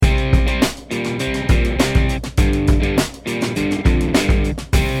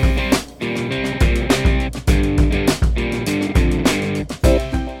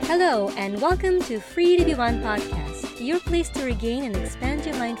to Free to Be One podcast, your place to regain and expand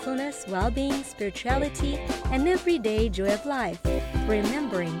your mindfulness, well-being, spirituality, and everyday joy of life,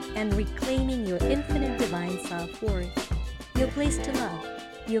 remembering and reclaiming your infinite divine self-worth. Your place to love,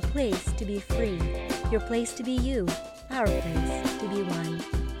 your place to be free, your place to be you, our place to be one.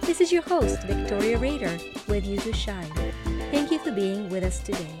 This is your host, Victoria Rader, with you to shine. Thank you for being with us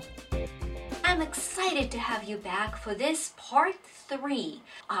today. I'm excited to have you back for this part 3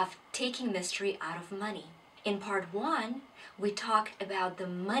 of Taking Mystery Out of Money. In part 1, we talked about the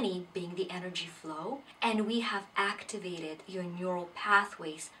money being the energy flow, and we have activated your neural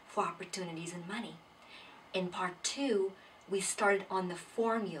pathways for opportunities and money. In part 2, we started on the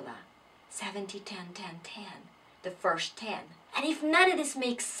formula 70, 10, 10, 10, the first 10. And if none of this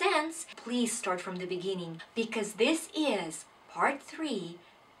makes sense, please start from the beginning, because this is part 3,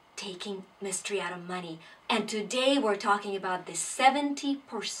 Taking Mystery Out of Money. And today we're talking about the 70%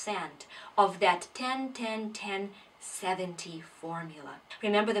 of that 10, 10, 10, 70 formula.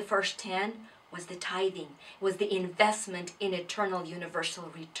 Remember, the first 10 was the tithing, was the investment in eternal universal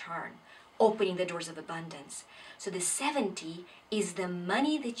return, opening the doors of abundance. So the 70 is the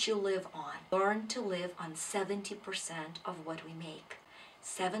money that you live on. Learn to live on 70% of what we make.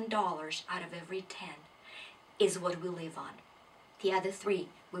 $7 out of every 10 is what we live on. The other 3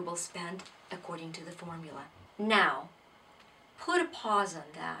 we will spend according to the formula. Now, put a pause on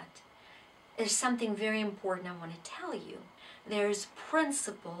that. There's something very important I want to tell you. There's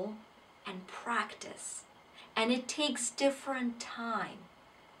principle and practice, and it takes different time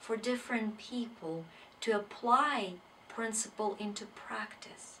for different people to apply principle into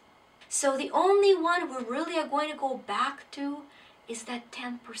practice. So the only one we really are going to go back to is that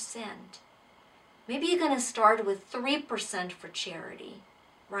 10%. Maybe you're going to start with 3% for charity,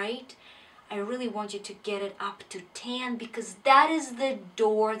 right? I really want you to get it up to 10, because that is the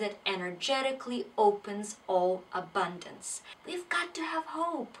door that energetically opens all abundance. We've got to have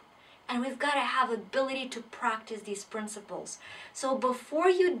hope, and we've got to have ability to practice these principles. So before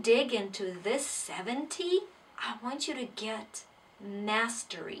you dig into this 70, I want you to get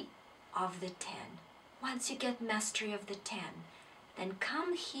mastery of the 10. Once you get mastery of the 10, then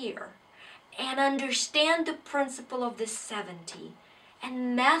come here and understand the principle of the 70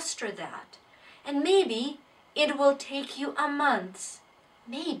 and master that. And maybe it will take you a month.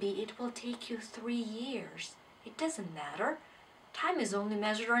 Maybe it will take you 3 years. It doesn't matter. Time is only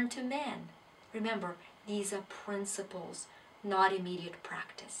measured unto men. Remember, these are principles, not immediate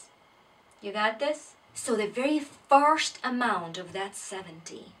practice. You got this? So the very first amount of that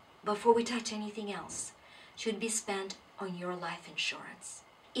 70, before we touch anything else, should be spent on your life insurance.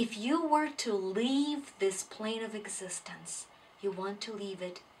 If you were to leave this plane of existence, you want to leave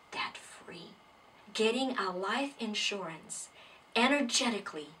it debt-free. Getting a life insurance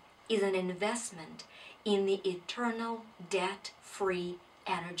energetically is an investment in the eternal debt-free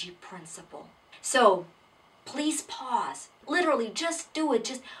energy principle. So please pause. Literally, just do it.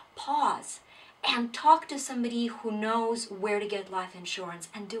 Just pause and talk to somebody who knows where to get life insurance,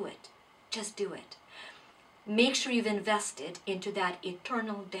 and do it. Just do it. Make sure you've invested into that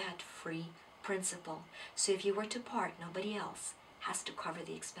eternal debt-free principle. So if you were to part, nobody else has to cover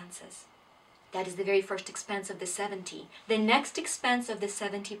the expenses. That is the very first expense of the 70. The next expense of the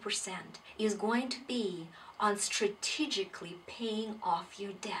 70% is going to be on strategically paying off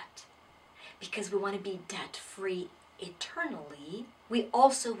your debt. Because we want to be debt-free eternally, we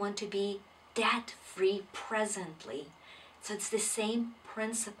also want to be debt-free presently. So it's the same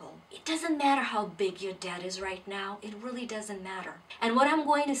principle. It doesn't matter how big your debt is right now. It really doesn't matter. And what I'm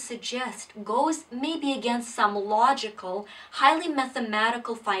going to suggest goes maybe against some logical, highly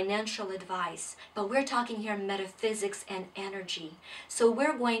mathematical financial advice. But we're talking here metaphysics and energy. So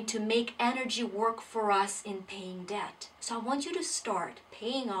we're going to make energy work for us in paying debt. So I want you to start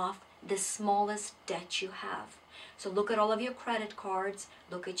paying off the smallest debt you have. So look at all of your credit cards.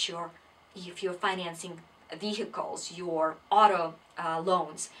 Look at if you're financing vehicles, your auto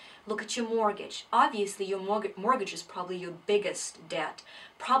loans. Look at your mortgage. Obviously, your mortgage is probably your biggest debt,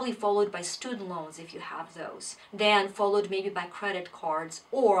 probably followed by student loans if you have those, then followed maybe by credit cards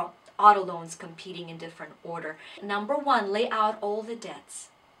or auto loans competing in different order. Number 1, lay out all the debts.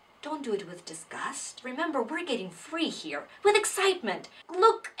 Don't do it with disgust. Remember, we're getting free here with excitement.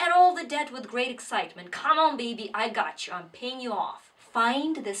 Look at all the debt with great excitement. Come on, baby, I got you. I'm paying you off.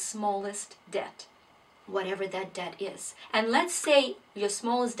 Find the smallest debt, whatever that debt is. And let's say your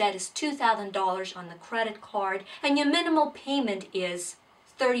smallest debt is $2,000 on the credit card and your minimal payment is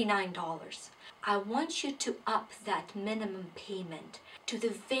 $39. I want you to up that minimum payment to the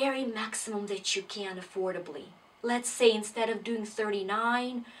very maximum that you can affordably. Let's say instead of doing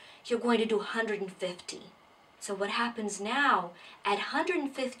 $39, you're going to do $150. So what happens now, at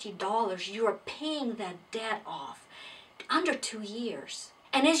 $150, you are paying that debt off under 2 years.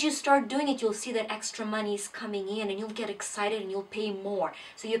 And as you start doing it, you'll see that extra money is coming in and you'll get excited and you'll pay more.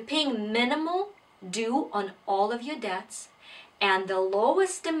 So you're paying minimal due on all of your debts, and the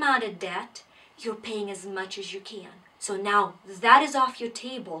lowest amount of debt, you're paying as much as you can. So now that is off your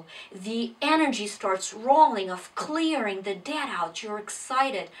table. The energy starts rolling of clearing the debt out. You're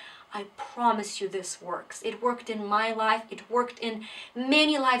excited. I promise you this works. It worked in my life. It worked in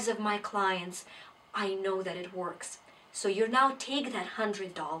many lives of my clients. I know that it works. So you now take that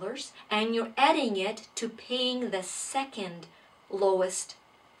 $100 and you're adding it to paying the second lowest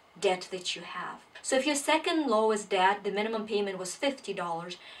debt that you have. So if your second lowest debt, the minimum payment was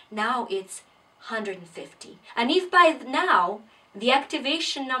 $50, now it's $150. And if by now the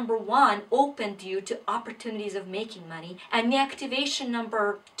activation number 1 opened you to opportunities of making money, and the activation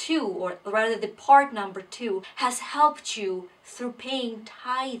number 2, or rather the part number 2, has helped you through paying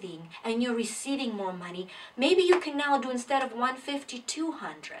tithing and you're receiving more money, maybe you can now do, instead of $150, $200,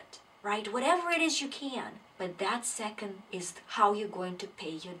 right? Whatever it is you can. But that second is how you're going to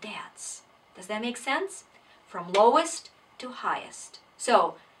pay your debts. Does that make sense? From lowest to highest.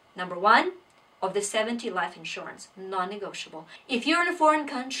 So, number 1, of the 70, life insurance, non-negotiable. If you're in a foreign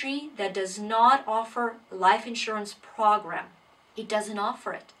country that does not offer life insurance program, it doesn't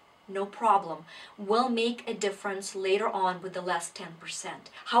offer it. No problem. Will make a difference later on with the last 10%.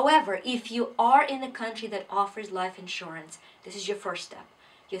 However, if you are in a country that offers life insurance, this is your first step.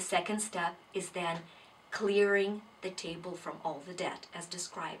 Your second step is then clearing the table from all the debt as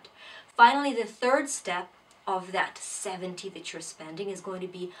described. Finally, the third step of that 70 that you're spending is going to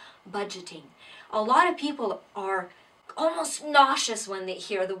be budgeting. A lot of people are almost nauseous when they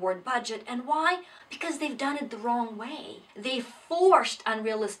hear the word budget. And why? Because they've done it the wrong way. They forced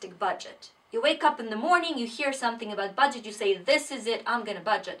unrealistic budget. You wake up in the morning, you hear something about budget, you say, this is it, I'm gonna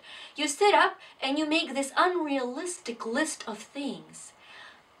budget. You sit up and you make this unrealistic list of things.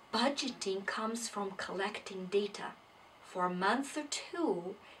 Budgeting comes from collecting data. For a month or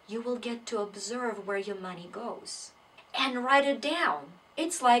 2, you will get to observe where your money goes and write it down.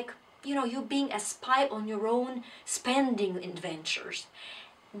 It's like, you being a spy on your own spending adventures.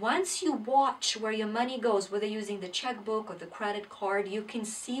 Once you watch where your money goes, whether using the checkbook or the credit card, you can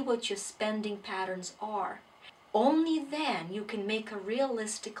see what your spending patterns are. Only then you can make a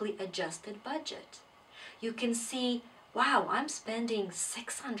realistically adjusted budget. You can see, wow, I'm spending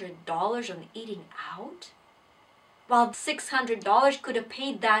 $600 on eating out? While $600 could have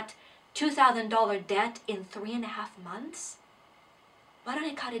paid that $2,000 debt in 3.5 months? Why don't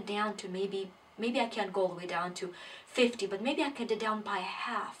I cut it down to maybe I can't go all the way down to 50, but maybe I cut it down by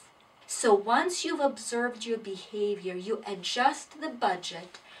half. So once you've observed your behavior, you adjust the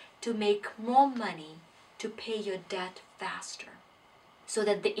budget to make more money to pay your debt faster, so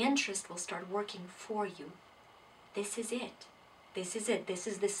that the interest will start working for you. This is it. This is it. This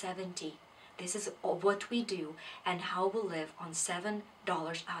is the 70. This is what we do and how we live on $7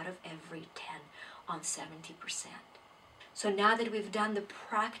 out of every 10 on 70%. So now that we've done the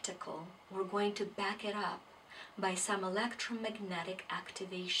practical, we're going to back it up by some electromagnetic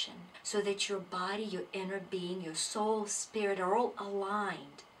activation so that your body, your inner being, your soul, spirit are all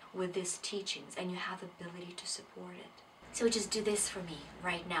aligned with these teachings and you have ability to support it. So just do this for me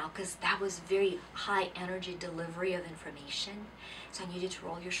right now, because that was very high energy delivery of information. So I need you to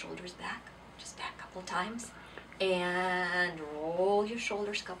roll your shoulders back, just back a couple times, and roll your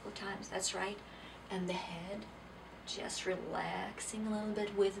shoulders a couple of times. That's right. And the head, just relaxing a little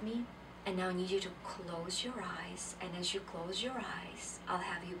bit with me. And now I need you to close your eyes. And as you close your eyes, I'll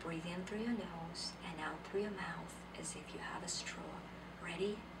have you breathe in through your nose and out through your mouth as if you have a straw.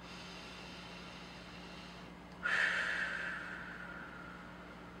 Ready?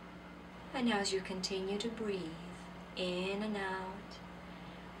 And now as you continue to breathe in and out,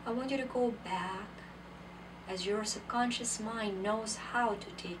 I want you to go back as your subconscious mind knows how to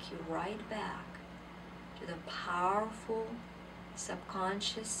take you right back to the powerful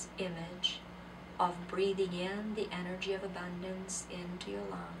subconscious image of breathing in the energy of abundance into your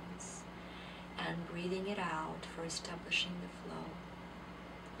lungs and breathing it out for establishing the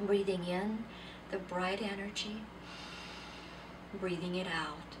flow. Breathing in the bright energy, breathing it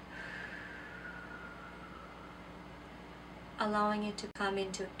out. Allowing it to come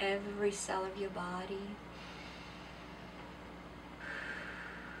into every cell of your body,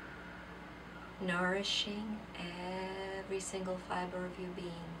 nourishing every single fiber of your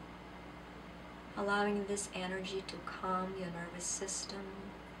being, allowing this energy to calm your nervous system,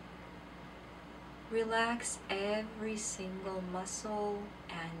 Relax every single muscle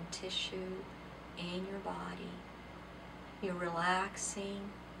and tissue in your body. You're relaxing.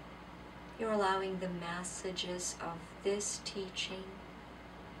 You're allowing the messages of this teaching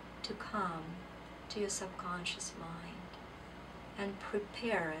to come to your subconscious mind and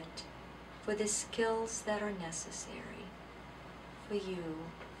prepare it for the skills that are necessary for you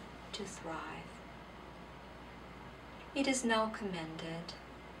to thrive. It is now commended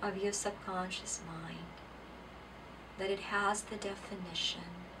of your subconscious mind that it has the definition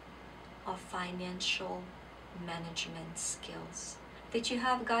of financial management skills, that you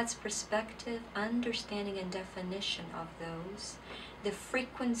have God's perspective, understanding, and definition of those, the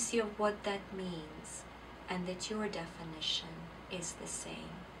frequency of what that means, and that your definition is the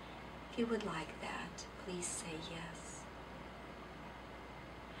same. If you would like that, please say yes.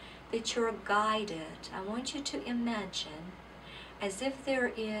 That you're guided, I want you to imagine as if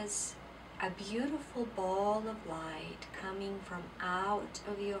there is a beautiful ball of light coming from out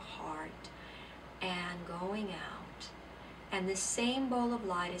of your heart and going out. And the same ball of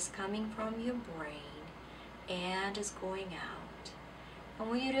light is coming from your brain and is going out. I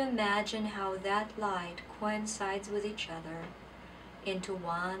want you to imagine how that light coincides with each other into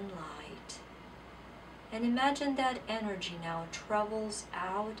one light. And imagine that energy now travels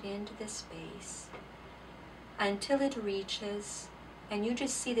out into the space until it reaches, and you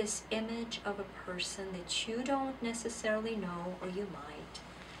just see this image of a person that you don't necessarily know, or you might,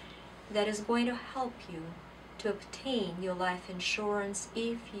 that is going to help you to obtain your life insurance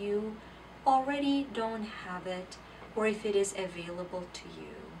if you already don't have it, or if it is available to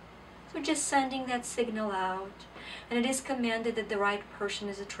you. So just sending that signal out, and it is commanded that the right person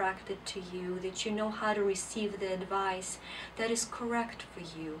is attracted to you, that you know how to receive the advice that is correct for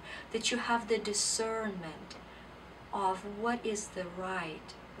you, that you have the discernment of what is the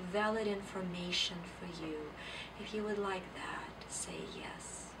right, valid information for you. If you would like that, say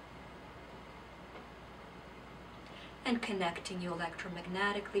yes. And connecting you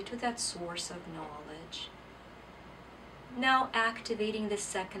electromagnetically to that source of knowledge. Now activating the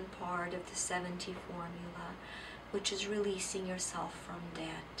second part of the 70 formula, which is releasing yourself from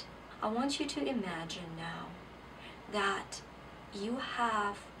debt. I want you to imagine now that you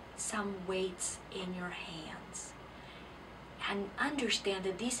have some weights in your hands. And understand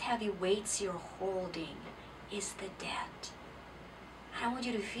that these heavy weights you're holding is the debt. And I want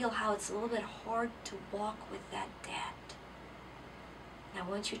you to feel how it's a little bit hard to walk with that debt. And I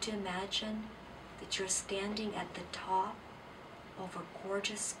want you to imagine that you're standing at the top of a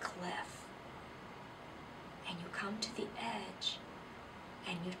gorgeous cliff. And you come to the edge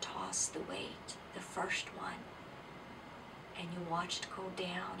and you toss the weight, the first one. And you watch it go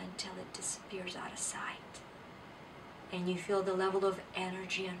down until it disappears out of sight. And you feel the level of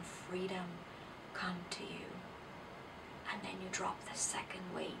energy and freedom come to you. And then you drop the second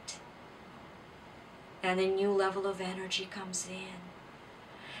weight. And a new level of energy comes in.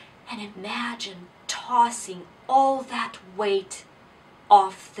 And imagine tossing all that weight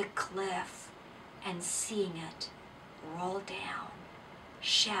off the cliff and seeing it roll down,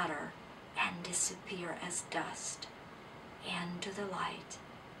 shatter, and disappear as dust into the light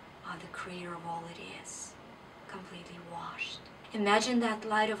of the Creator of all it is. Completely washed. Imagine that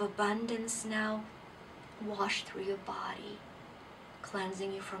light of abundance now washed through your body,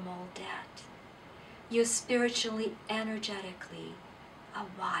 cleansing you from all debt. You're spiritually, energetically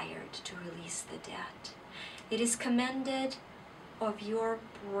wired to release the debt. It is commended of your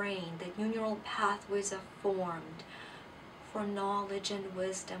brain that new neural pathways are formed for knowledge and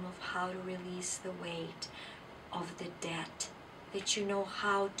wisdom of how to release the weight of the debt, that you know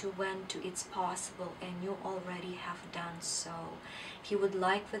how to, when to, it's possible, and you already have done so. If you would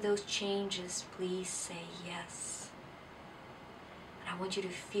like for those changes, please say yes. And I want you to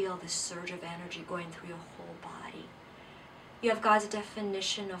feel the surge of energy going through your whole body. You have God's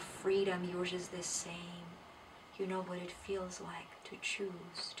definition of freedom. Yours is the same. You know what it feels like to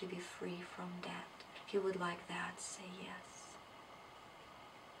choose to be free from debt. If you would like that, say yes.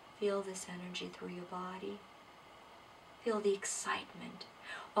 Feel this energy through your body. Feel the excitement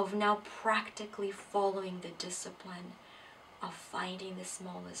of now practically following the discipline of finding the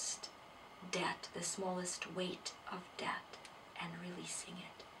smallest debt, the smallest weight of debt, and releasing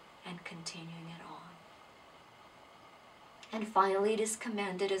it and continuing it on. And finally, it is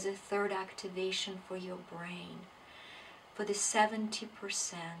commanded as a third activation for your brain, for the 70%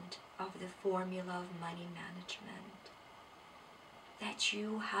 of the formula of money management, that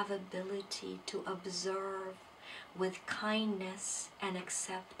you have ability to observe with kindness and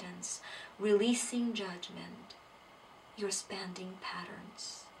acceptance, releasing judgment, your spending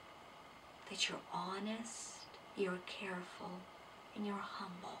patterns. that you're honest, you're careful, and you're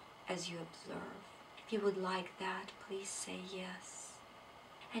humble as you observe. If you would like that, please say yes.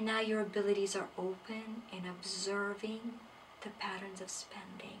 And now your abilities are open in observing the patterns of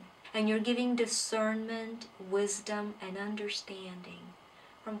spending. And you're giving discernment, wisdom, and understanding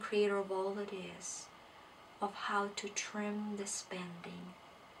from Creator of all that is of how to trim the spending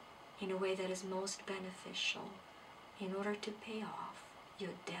in a way that is most beneficial in order to pay off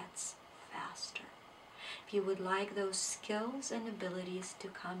your debts faster. If you would like those skills and abilities to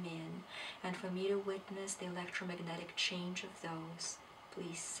come in and for me to witness the electromagnetic change of those,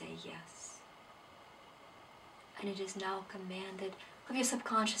 please say yes. And it is now commanded of your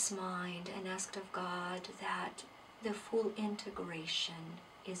subconscious mind and asked of God that the full integration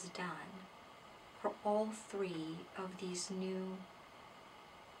is done for all three of these new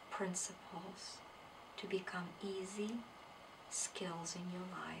principles to become easy skills in your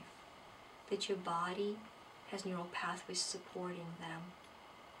life, that your body has neural pathways supporting them,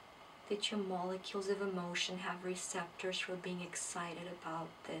 that your molecules of emotion have receptors for being excited about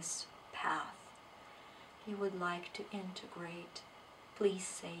this path. You would like to integrate, please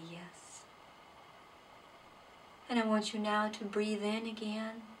say yes. And I want you now to breathe in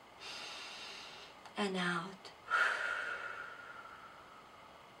again and out.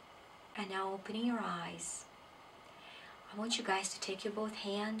 And now opening your eyes, I want you guys to take your both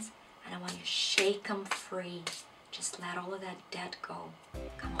hands and I want you to shake them free. Just let all of that debt go.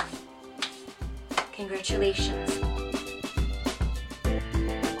 Come on. Congratulations.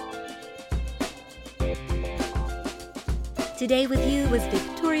 Today with you was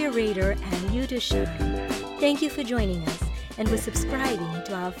Victoria Rader and You to Shine. Thank you for joining us and for subscribing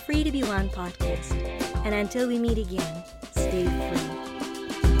to our Free to Be One podcast. And until we meet again, stay free.